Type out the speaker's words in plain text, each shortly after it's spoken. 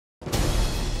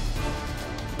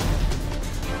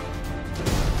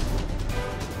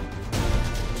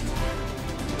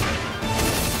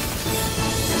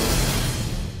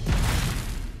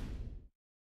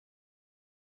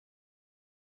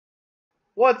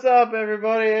What's up,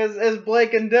 everybody? It's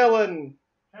Blake and Dillon.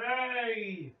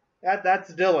 Hey!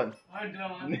 That's Dillon. Hi,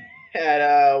 Dillon.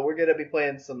 And we're gonna be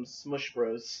playing some Smush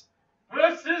Bros.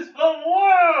 This is the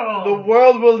world! The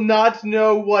world will not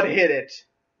know what hit it.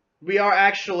 We are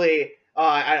actually,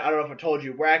 I don't know if I told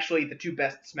you, we're actually the two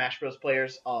best Smash Bros.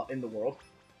 Players in the world.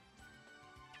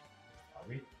 Are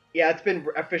we? Yeah, it's been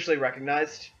officially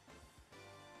recognized.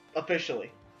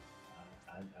 Officially.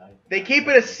 They keep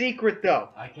it a secret, though.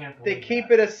 I can't believe They keep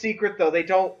it a secret, though. They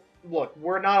don't... Look,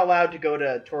 we're not allowed to go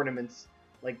to tournaments,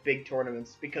 like big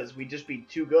tournaments, because we'd just be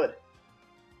too good.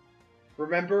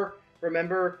 Remember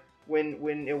when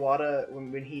Iwata,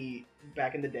 when he,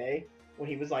 back in the day, when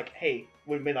he was like, hey,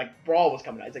 when like Brawl was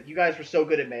coming out, he's like, you guys were so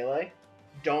good at Melee,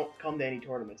 don't come to any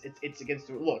tournaments. It's against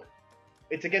the... Look,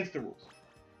 it's against the rules.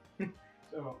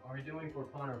 So, are we doing for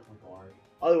fun or for glory?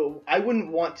 Oh, I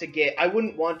wouldn't want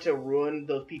to ruin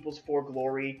those people's for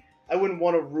glory. I wouldn't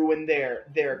want to ruin their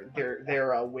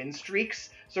win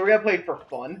streaks. So we're gonna play for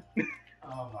fun.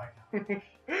 Oh my god.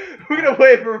 We're gonna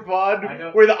play for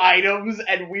fun with items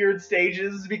and weird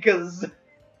stages because.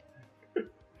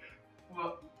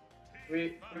 Well,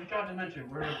 we forgot to mention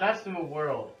we're the best in the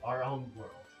world, our own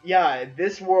world. Yeah,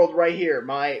 this world right here,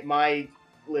 my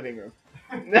living room.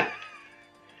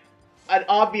 And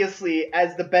obviously,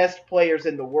 as the best players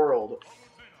in the world,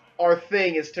 our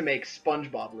thing is to make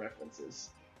SpongeBob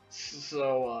references.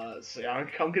 So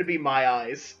I'm gonna be my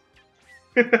eyes.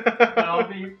 I'll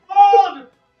be fun!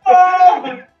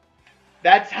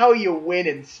 That's how you win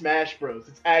in Smash Bros.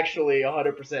 It's actually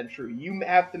 100% true. You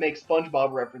have to make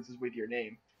SpongeBob references with your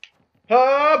name.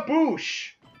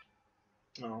 Boosh!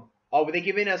 Oh, were they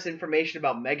giving us information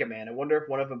about Mega Man? I wonder if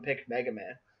one of them picked Mega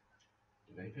Man.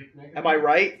 Did they pick Mega Man? Am I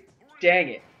right? Dang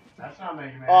it. That's not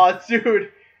Mega Man. Oh,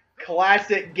 dude.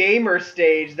 Classic gamer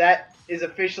stage. That is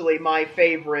officially my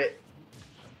favorite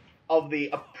of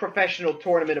the professional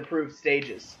tournament approved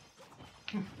stages.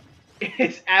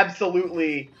 It's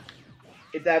absolutely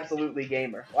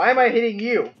gamer. Why am I hitting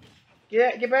you?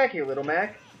 Get back here, little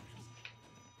Mac.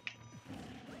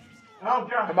 Oh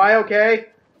god. Am I okay?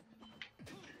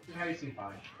 Yeah, you seem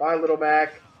fine. Bye, little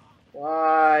Mac.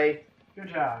 Why? Good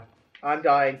job. I'm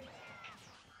dying.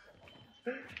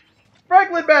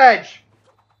 Franklin badge!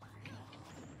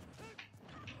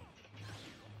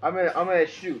 I'm gonna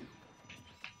shoot.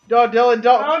 No, Dillon,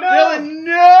 don't. Oh, no! Dillon,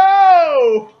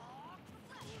 no!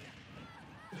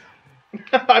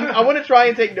 I want to try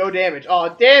and take no damage.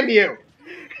 Oh, damn you!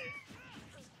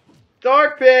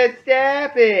 Dark Pit,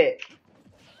 stop it!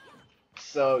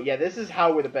 So, yeah, this is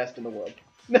how we're the best in the world.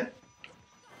 I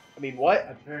mean,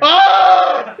 what?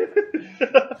 Ah!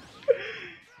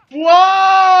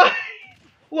 Why?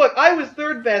 Look, I was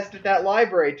third best at that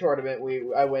library tournament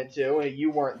I went to, and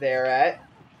you weren't there at.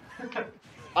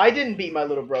 I didn't beat my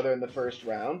little brother in the first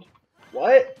round.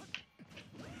 What?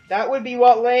 That would be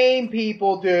what lame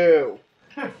people do.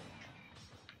 And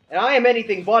I am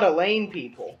anything but a lame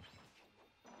people.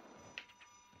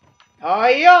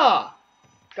 Hiya!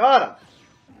 Got him.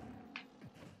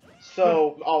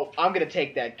 So, I'm gonna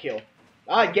take that kill.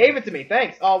 Ah, it gave it to me,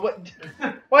 thanks. Oh, what?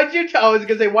 Why'd you I was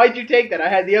gonna say, why'd you take that? I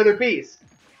had the other piece.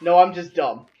 No, I'm just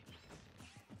dumb.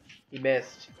 He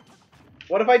missed.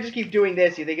 What if I just keep doing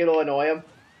this? You think it'll annoy him?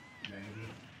 Maybe.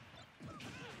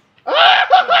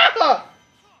 Ah!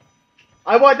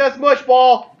 I want that smush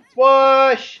ball!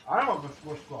 Smush! I don't want the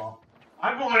smush ball.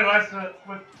 I'm going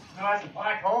with the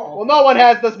black hole. Well, no one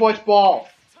has the smush ball.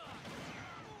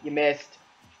 You missed.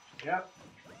 Yep.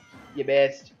 You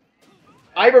missed.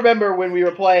 I remember when we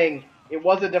were playing, it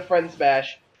wasn't a friend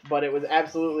smash, but it was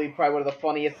absolutely probably one of the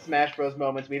funniest Smash Bros.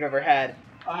 Moments we've ever had.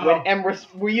 When Emrys,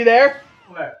 were you there?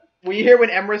 What? Were you here when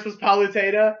Emrys was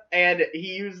Palutena and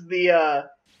he used the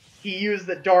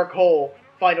dark hole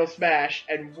final smash,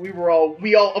 and we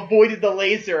all avoided the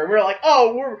laser, and we were like,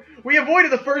 oh, we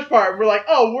avoided the first part, and we're like,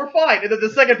 oh, we're fine, and then the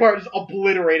second part just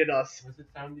obliterated us. Was it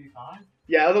 75?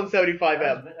 Yeah, it was on 75M.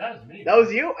 That was me. That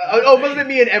was you? Oh, wasn't it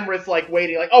me and Emrys, like,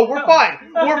 waiting, like, oh, we're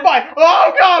fine! We're fine!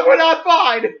 Oh, God, we're not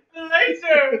fine! The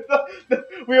laser!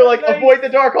 We were like, avoid the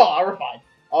dark hole. Oh, we're fine.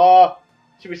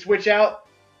 Should we switch out?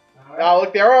 Right. Oh,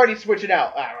 look, they're already switching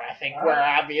out. I think we're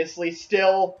obviously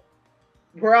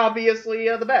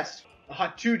the best.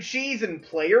 Two cheese and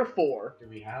player 4. Do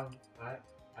we have...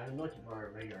 I'm looking for a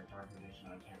regular combination.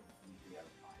 I can't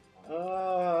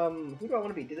see Who do I want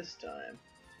to be this time?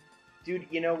 Dude,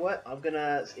 you know what? I'm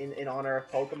gonna, in honor of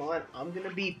Pokemon, I'm gonna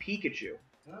be Pikachu.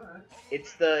 Alright.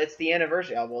 It's the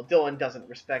anniversary. Oh, well, Dillon doesn't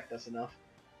respect us enough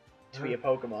to be a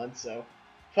Pokemon, so...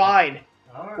 Fine!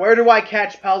 Alright. Where do I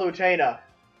catch Palutena?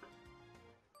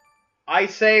 I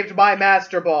saved my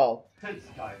Master Ball!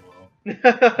 Sky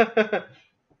World.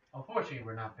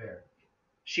 not fair.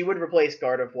 She would replace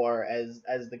Gardevoir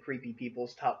as the creepy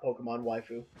people's top Pokemon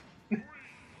waifu.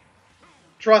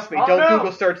 Trust me, Oh, don't no.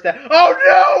 Google search that. Oh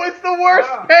no, it's the worst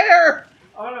Hold on. pair!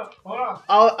 Oh no, hold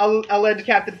on. I'll end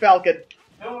Captain Falcon.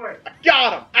 Don't worry. I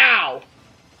got him! Ow!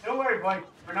 Don't worry, Blake.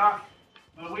 We're not.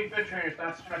 The Wii Fit Trainer's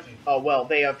not stretching. Oh well,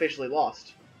 they officially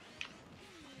lost.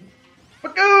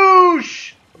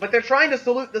 Bagoosh! But they're trying to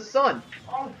salute the sun.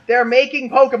 Oh. They're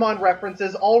making Pokemon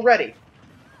references already.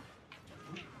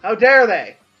 How dare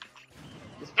they?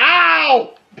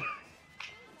 Ow!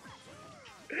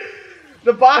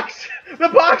 The box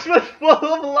was full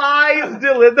of lies,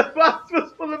 Dylan. The box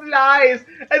was full of lies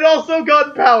and also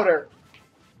gunpowder.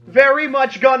 Very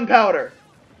much gunpowder.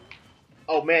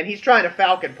 Oh man, he's trying to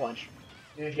Falcon Punch.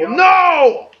 Well,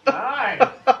 no! Nice.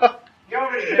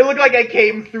 It looked like I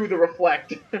came through the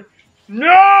reflect.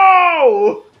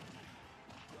 No!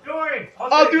 Don't worry.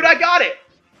 Oh, dude, I got it.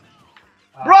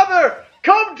 Brother,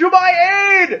 come to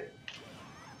my aid!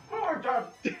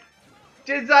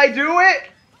 Did I do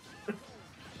it?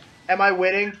 Am I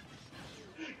winning?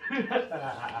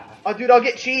 Oh, dude, I'll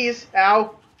get cheese.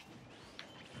 Ow.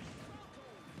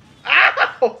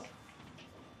 Ow!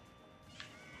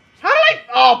 How did I...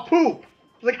 Oh, poop.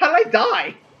 Like, how did I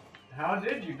die? How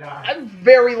did you die? I'm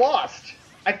very lost.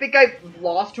 I think I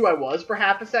lost who I was for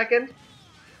half a second.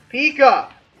 Pika!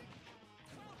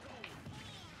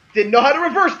 Didn't know how to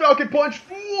reverse Falcon Punch,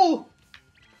 fool!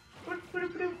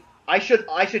 I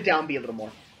should down B a little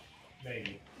more.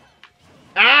 Maybe.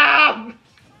 Ah!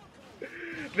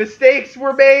 Mistakes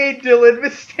were made, Dylan.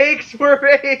 Mistakes were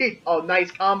made. Oh,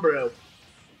 nice combo.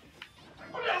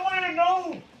 I wanted to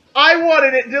know. I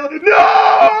wanted it, Dylan. No!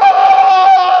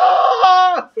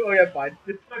 Oh yeah, fine.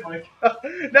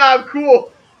 Nah, I'm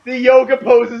cool. The yoga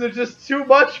poses are just too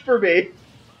much for me.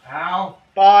 Ow.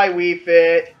 Bye, Wii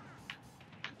Fit.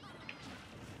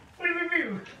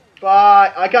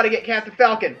 Bye. I gotta get Captain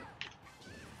Falcon.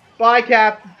 Bye,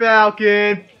 Captain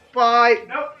Falcon. Bye.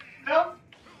 Nope. Nope.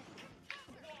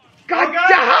 God, Oh,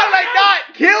 God. how did I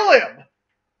not kill him?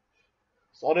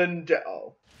 Sudden death.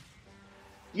 Oh.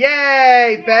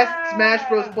 Yay! Best Yeah. Smash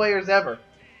Bros. Players ever.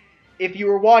 If you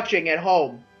were watching at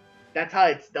home, that's how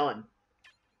it's done.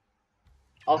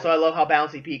 Also, I love how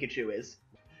bouncy Pikachu is.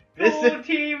 Gold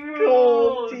Team rules.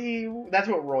 Gold Team. That's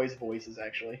what Roy's voice is,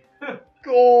 actually.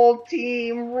 Gold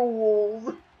Team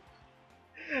rules.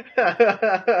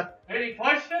 Any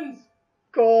questions?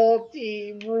 Gold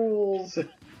Team rules.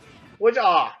 Which,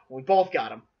 we both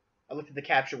got him. I looked at the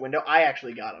capture window. I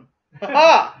actually got him.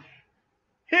 Ha!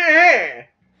 Yeah!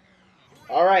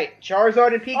 Alright,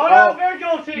 Charizard and Pikachu. Oh, no, they're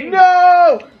Gold Team.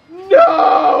 No!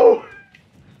 No!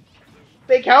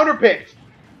 They counterpicked.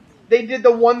 They did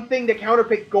the one thing to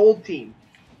counterpick Gold Team.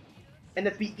 And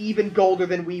that's be even golder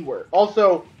than we were.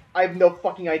 Also, I have no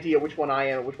fucking idea which one I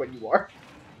am and which one you are.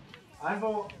 I'm the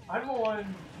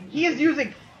one. He is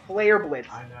using Flare Blitz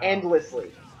I know.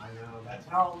 endlessly. I know. That's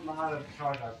how a lot of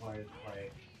Charizard players play.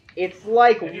 It's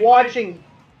like If you watching...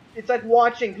 It's like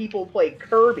watching people play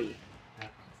Kirby.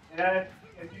 Yeah,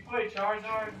 if you play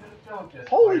Charizard, don't just.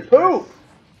 Holy play poop! Blitz.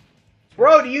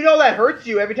 Bro, do you know that hurts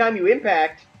you every time you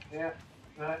impact? Yeah,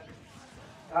 but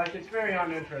it's very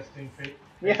uninteresting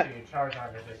Yeah. facing a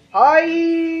Charizard at this.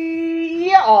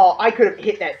 Yeah. Oh, I could have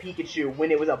hit that Pikachu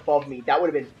when it was above me. That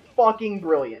would have been fucking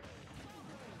brilliant.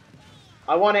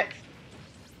 I want it.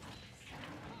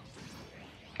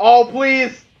 Oh,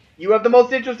 please! You have the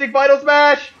most interesting Final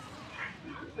Smash!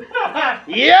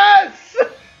 Yes!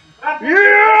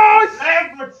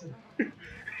 Yes!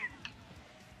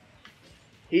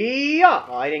 Yeah!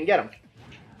 Oh, I didn't get him.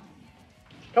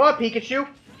 Come on, Pikachu.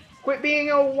 Quit being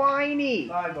a whiny.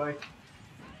 Bye, boy.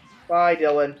 Bye,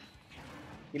 Dylan.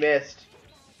 You missed.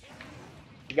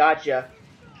 He gotcha.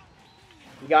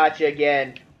 He gotcha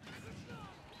again.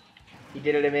 He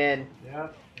did it him in.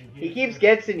 Yep. He keeps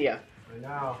getting you. I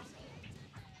know.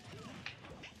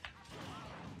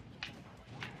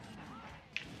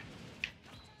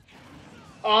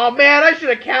 Oh man, I should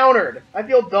have countered. I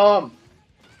feel dumb.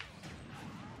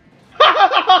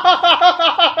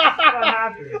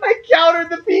 happened? I countered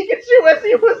the Pikachu as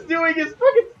he was doing his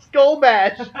fucking skull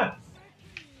mash.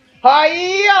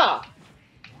 Hiya!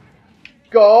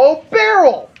 Go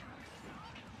barrel!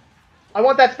 I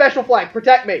want that special flag.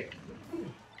 Protect me.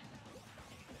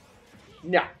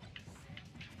 No.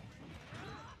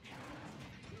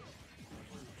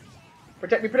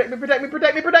 Protect me, protect me, protect me,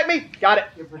 protect me, protect me! Got it.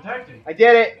 You're protecting. I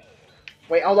did it.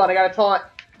 Wait, hold on, I got a taunt.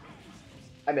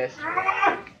 I missed.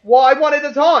 Well, I wanted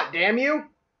the taunt, damn you!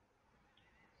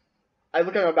 I'm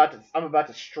about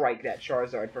to strike that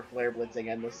Charizard for Flare Blitzing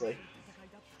endlessly.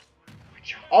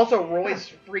 Also,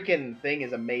 Roy's freaking thing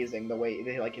is amazing. The way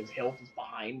like his health is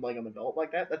behind like on the belt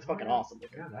like that. That's fucking awesome.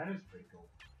 Yeah, that is pretty cool.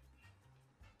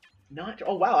 Not.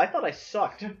 Oh wow, I thought I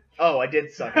sucked. Oh, I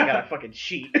did suck. I got a fucking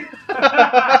cheat. Man, I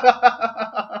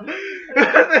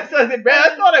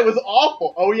thought I was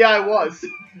awful. Oh yeah, I was.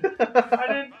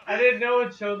 I didn't know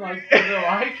it showed like the little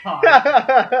icon.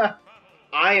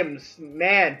 I am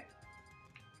man.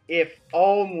 If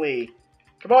only.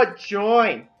 Come on,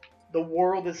 join. The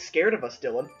world is scared of us,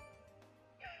 Dillon.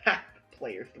 Ha!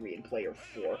 Player 3 and player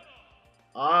 4.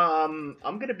 I'm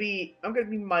gonna be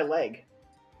my leg.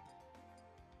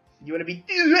 You wanna be?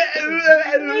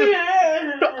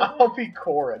 I'll be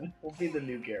Corin. We'll be the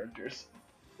new characters.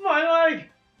 My leg.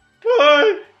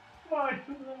 What? My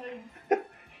leg.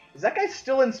 Is that guy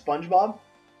still in SpongeBob?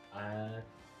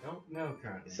 Don't know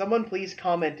currently. Someone please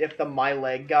comment if the My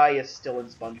Leg guy is still in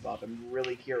SpongeBob. I'm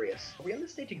really curious. Are we on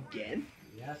this stage again?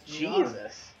 Yes, we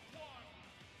Jesus.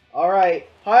 Alright.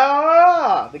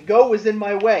 Ah! The goat was in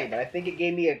my way, but I think it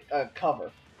gave me a cover.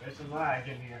 There's some lag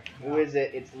in here. Who is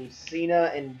it? It's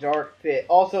Lucina and Dark Pit.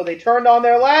 Also, they turned on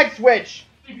their lag switch!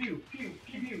 Pew, pew,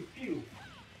 pew, pew, pew.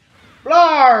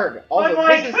 Blarg! Also,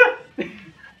 My this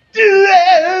is...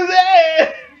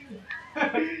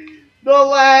 The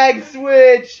lag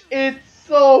switch! It's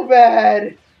so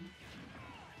bad!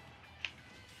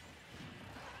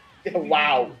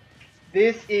 Wow.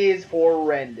 This is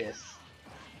horrendous.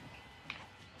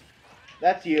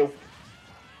 That's you.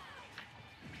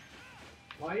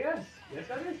 Why, yes. Yes,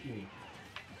 that is me.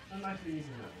 I'm actually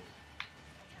using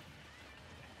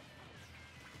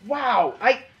Wow,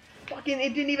 it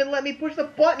didn't even let me push the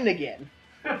button again.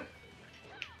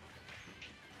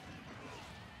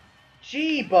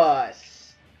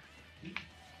 G-Bus.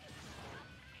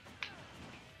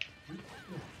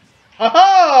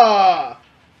 Ha-ha!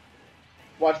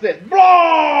 Watch this.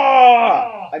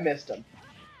 Blah! I missed him.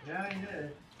 Yeah, I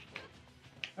did.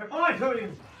 They're flying to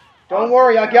him. Don't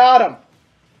worry, I got him.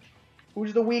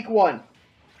 Who's the weak one?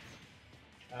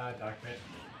 Dark Pit.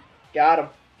 Got him.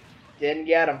 Didn't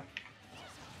get him.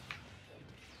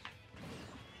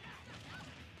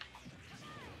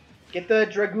 Get the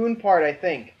Dragoon part, I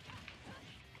think.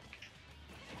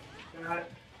 Got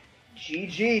it.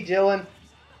 GG, Dillon.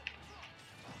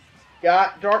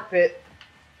 Got Dark Pit,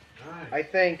 Nice. I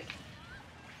think.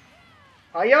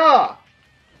 Hiya!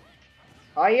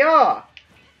 Hiya!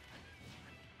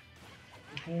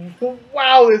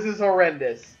 Wow, this is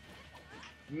horrendous.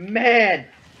 Man.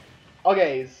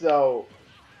 Okay, so...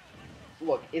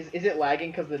 Look, is it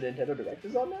lagging because the Nintendo Direct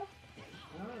is on now?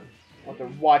 I'll have to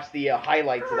watch the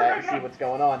highlights of that and see what's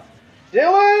going on.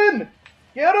 Dillon!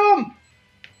 Get him!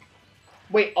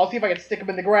 Wait, I'll see if I can stick him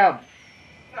in the ground.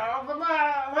 Wait,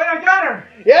 I got her!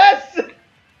 Yes!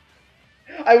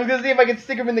 I was gonna see if I could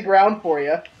stick him in the ground for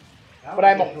you, but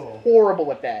I'm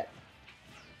horrible at that.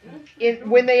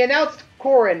 When they announced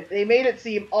Corin, they made it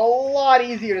seem a lot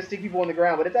easier to stick people in the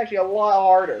ground, but it's actually a lot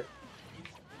harder.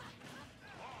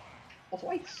 Also,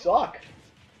 I suck.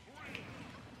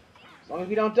 As long as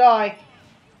we don't die.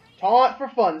 Taunt for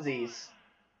funsies.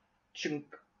 Chunk.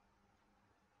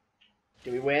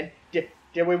 Did we win? Did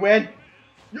we win?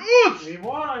 Yes! We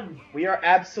won! We are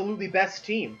absolutely best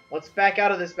team. Let's back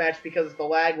out of this match because the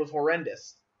lag was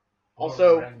horrendous.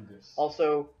 Also,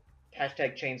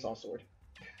 hashtag chainsaw sword.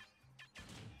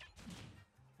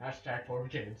 Hashtag for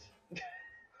kids.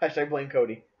 Hashtag blame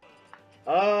Cody.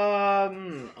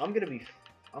 I'm gonna be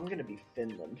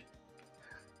Finland.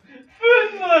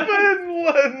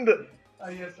 Finland!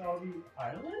 I guess I'll be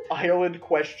Ireland? Ireland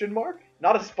question mark?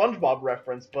 Not a SpongeBob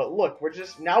reference, but look, we're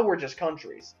just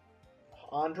countries.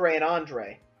 Andre and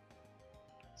Andre.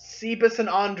 Sebus and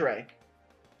Andre.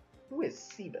 Who is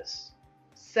Sebus?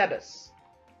 Sebus.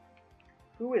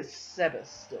 Who is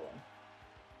Sebus, Dillon?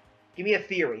 Give me a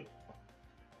theory.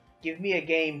 Give me a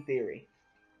game theory.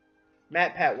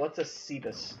 Matt Pat, what's a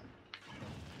Sebus?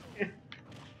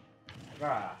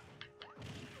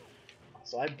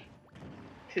 So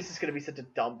this is gonna be such a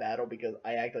dumb battle because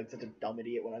I act like such a dumb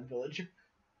idiot when I'm villager.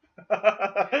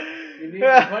 You need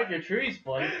to plant your trees,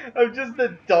 Blake. I'm just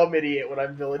a dumb idiot when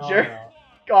I'm villager.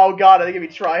 Oh god, are they gonna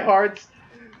be tryhards?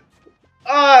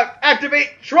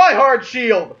 Activate tryhard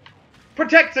shield!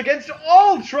 Protects against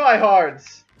all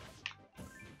tryhards!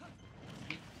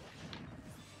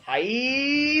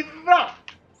 Haiva!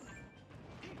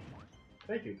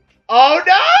 Thank you. Oh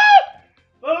no!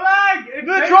 The lag!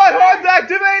 The tryhards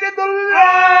activated the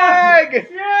lag!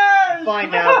 Yes!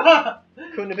 Fine now.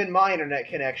 Couldn't have been my internet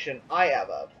connection. I have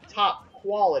a top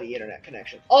quality internet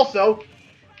connection. Also,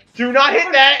 do not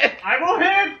hit that! I will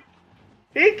hit!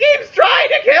 He keeps trying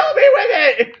to kill me with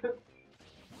it!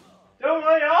 Don't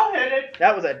worry, I'll hit it.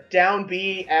 That was a down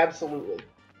B, absolutely.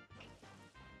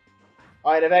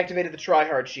 Alright, I've activated the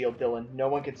tryhard shield, Dylan. No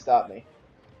one can stop me.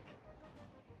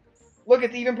 Look,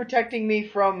 it's even protecting me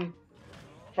from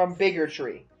bigger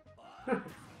tree.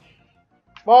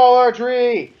 Smaller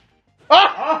tree!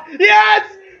 Ah!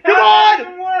 Yes! Come on! That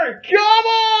didn't work. Come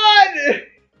on!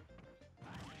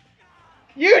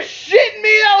 You shitting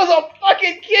me? That was a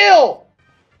fucking kill!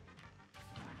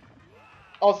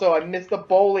 Also, I missed the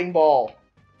bowling ball.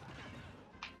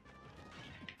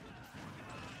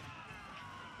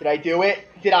 Did I do it?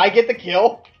 Did I get the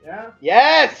kill? Yeah.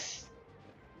 Yes!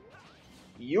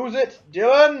 Use it,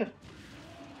 Dillon!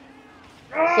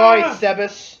 Sorry,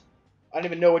 Sebas. I don't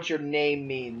even know what your name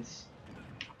means.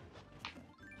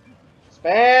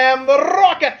 Spam the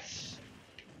rockets!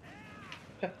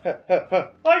 Bye,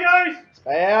 guys.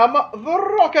 Spam the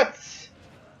rockets!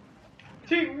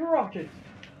 Team Rocket.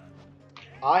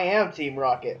 I am Team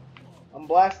Rocket. I'm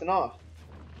blasting off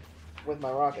with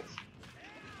my rockets.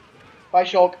 Bye,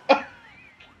 Shulk.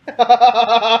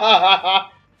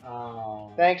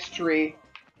 Oh. Thanks, tree.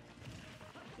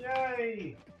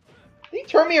 Yay. Did he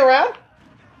turn me around?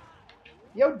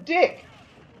 Yo, dick.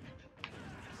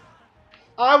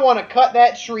 I want to cut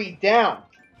that tree down.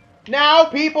 Now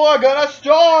people are gonna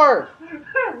starve.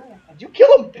 Did you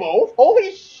kill them both?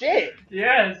 Holy shit.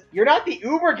 Yes. You're not the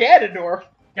Uber Ganondorf.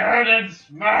 Get and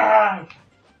smash.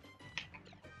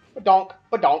 Badonk,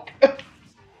 badonk.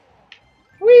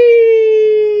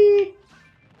 Whee!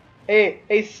 Hey,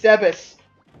 Sebas.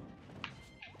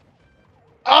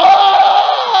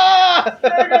 Ah!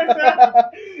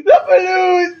 The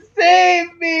balloon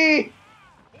saved me!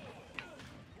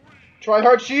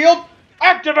 Tryhard shield,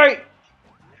 activate!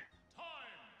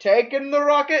 Taking the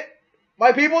rocket.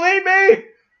 My people need me!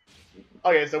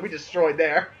 Okay, so we destroyed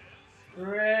there.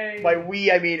 Hooray. By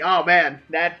we, I mean, oh man,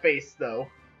 that face though.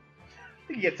 I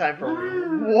think you get time for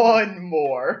one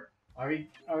more. Are we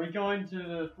going to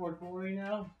the Fort Glory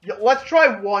now? Yeah, let's try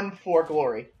one for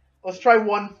glory. Let's try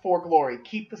one for glory.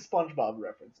 Keep the SpongeBob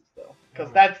references though,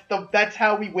 because that's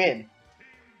how we win.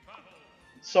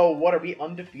 So what, are we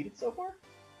undefeated so far?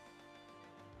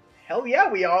 Hell yeah,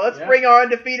 we are. Let's bring our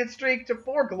undefeated streak to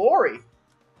 4 glory.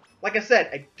 Like I said,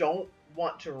 I don't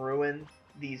want to ruin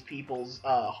these people's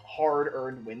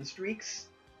hard-earned win streaks,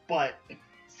 but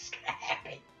it's gonna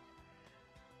happen.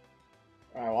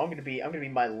 All right, well, I'm gonna be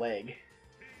my leg.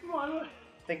 Come on. I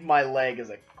think my leg is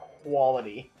a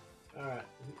quality. All right.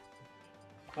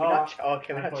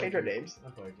 Can I not change our names? I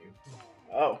played you.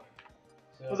 Oh,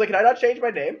 So, I was like, can I not change my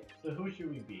name? So who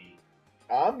should we be?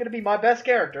 I'm gonna be my best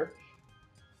character.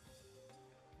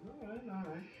 All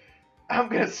right. I'm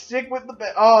gonna stick with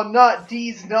the oh, not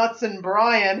D's nuts and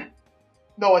Brian.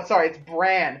 No, it's sorry, it's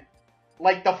Bran.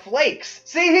 Like the flakes.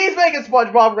 See, he's making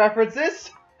SpongeBob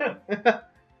references.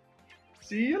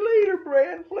 See you later,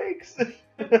 Bran Flakes.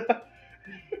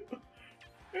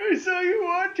 I saw you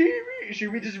on TV.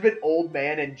 Should we just have been Old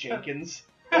Man and Jenkins?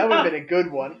 That would have been a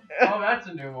good one. Oh, that's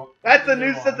a new one. That's a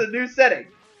new setting.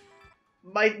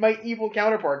 My evil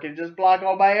counterpart can just block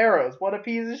all my arrows. What a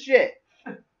piece of shit.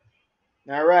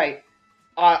 All right.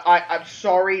 I'm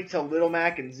sorry to Little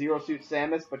Mac and Zero Suit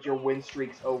Samus, but your win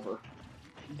streak's over.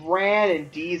 Bran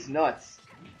and D's nuts.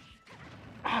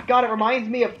 Ah, God, it reminds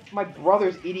me of my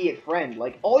brother's idiot friend.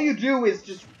 Like, all you do is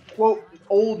just quote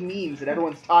old memes that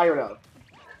everyone's tired of.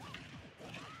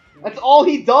 That's all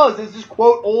he does is just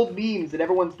quote old memes that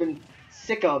everyone's been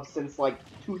sick of since, like,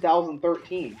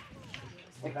 2013.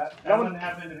 Like, That wouldn't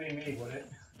happen to be me, would it?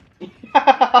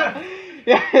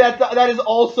 Yeah, that is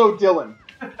also Dillon.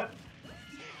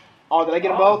 Oh, did I get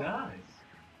them both? Nice.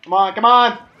 Come on, come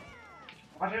on!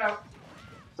 Watch out.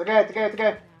 It's okay, it's okay, it's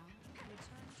okay.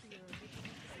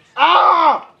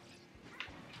 Ah!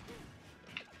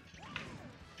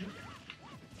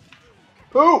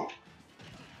 Who?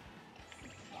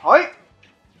 Hi.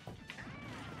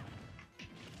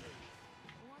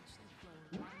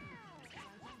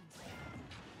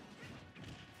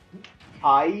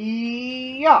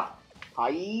 Hiya!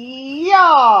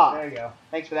 Hiya! There you go.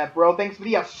 Thanks for that, bro. Thanks for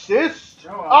the assist.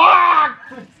 You're welcome. Ah!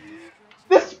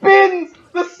 The spins!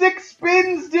 The 6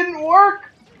 spins didn't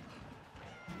work!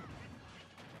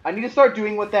 I need to start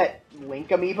doing what that Link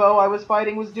amiibo I was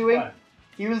fighting was doing. What?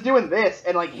 He was doing this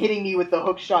and, like, hitting me with the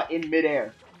hook shot in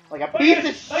midair. Like a piece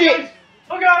of shit!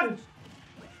 Oh god!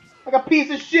 Like a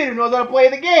piece of shit who knows how to play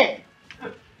the game!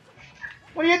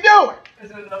 What are you doing?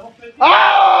 Is it a level 50?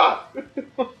 Ah!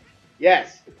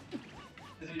 Yes.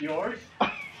 Is it yours?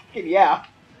 Fucking yeah.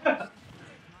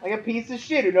 Like a piece of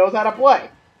shit who knows how to play.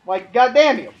 Like,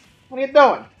 goddamn you. What are you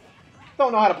doing?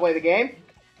 Don't know how to play the game.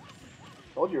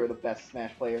 Told you were the best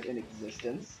Smash player in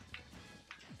existence.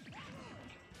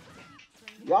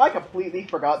 Yeah, I completely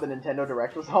forgot the Nintendo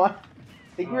Direct was on.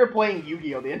 I think we were playing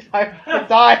Yu-Gi-Oh! The entire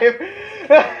time.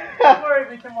 Don't worry,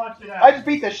 we can watch it out. I just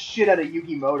beat the shit out of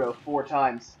Yugimoto 4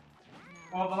 times.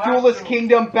 Well, the last Duelist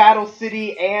Kingdom, Battle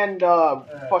City, and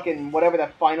fucking whatever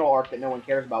that final arc that no one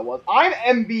cares about was. I'm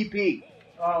MVP!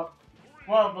 Well,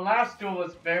 the last duel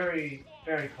was very,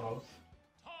 very close.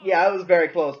 Yeah, it was very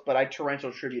close, but I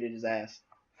torrential tributed his ass.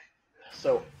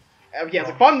 So, yes,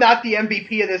 if I'm not the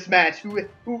MVP of this match, who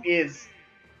is?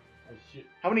 Oh, shit.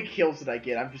 How many kills did I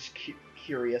get? I'm just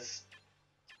curious.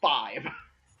 5.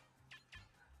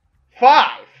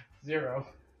 5! 0.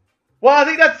 Well, I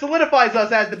think that solidifies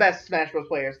us as the best Smash Bros.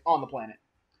 Players on the planet.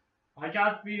 I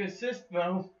got the assist,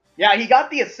 though. Yeah, he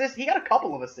got the assist. He got a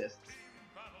couple of assists.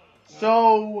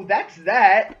 So, that's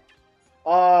that.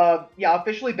 Yeah,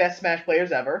 officially best Smash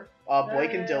players ever.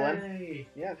 Blake and Dillon.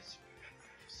 Yeah,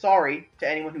 sorry to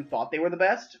anyone who thought they were the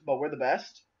best, but we're the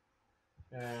best.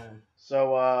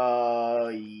 So,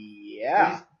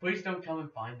 yeah. Please don't come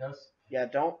and find us. Yeah,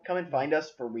 don't come and find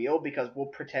us for real, because we'll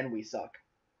pretend we suck.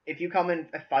 If you come and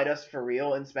fight us for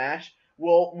real in Smash, we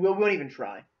won't even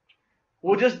try.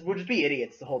 We'll just be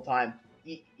idiots the whole time.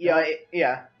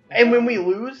 Yeah. And when we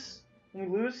lose,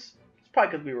 it's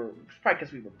probably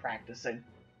because we were practicing.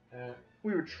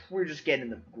 We were just getting in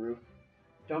the groove.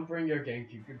 Don't bring your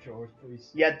GameCube controllers, please.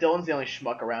 Yeah, Dylan's the only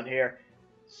schmuck around here.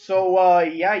 So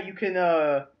yeah, you can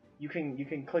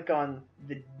click on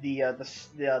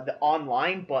the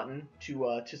online button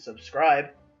to subscribe.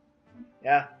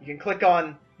 Yeah, you can click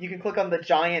on the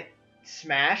giant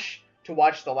smash to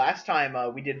watch the last time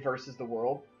we did Versus the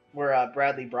World, where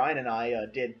Bradley, Bryan, and I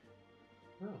did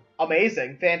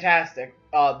amazing, fantastic.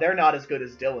 They're not as good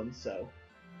as Dillon, so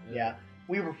yeah,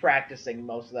 we were practicing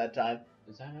most of that time.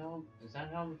 Is that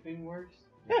how the thing works?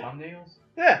 Yeah. Thumbnails?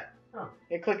 Yeah. Huh.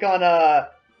 You click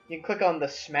on the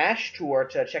Smash Tour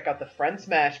to check out the Friend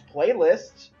Smash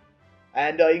playlist,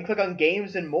 and you can click on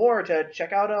Games and More to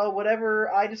check out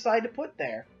whatever I decide to put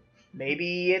there.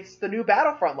 Maybe it's the new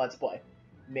Battlefront Let's Play.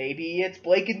 Maybe it's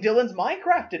Blake and Dillon's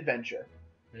Minecraft adventure.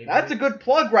 Maybe. That's a good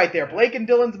plug right there. Blake and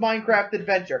Dillon's Minecraft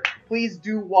adventure. Please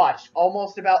do watch.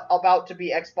 Almost about to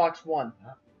be Xbox One.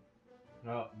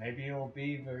 Well, maybe it'll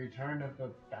be the return of the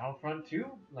Battlefront 2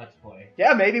 Let's Play.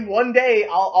 Yeah, maybe one day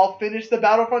I'll finish the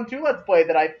Battlefront 2 Let's Play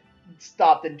that I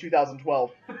stopped in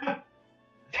 2012.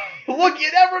 Look,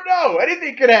 you never know.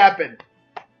 Anything could happen.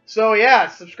 So yeah,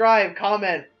 subscribe,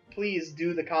 comment. Please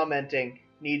do the commenting.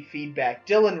 Need feedback.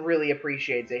 Dillon really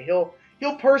appreciates it. He'll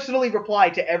personally reply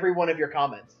to every one of your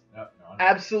comments. No.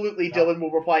 Absolutely, no. Dillon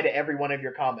will reply to every one of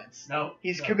your comments. No.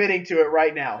 He's committing to it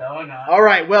right now. No, not. All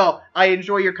right, well, I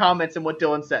enjoy your comments and what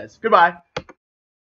Dillon says. Goodbye.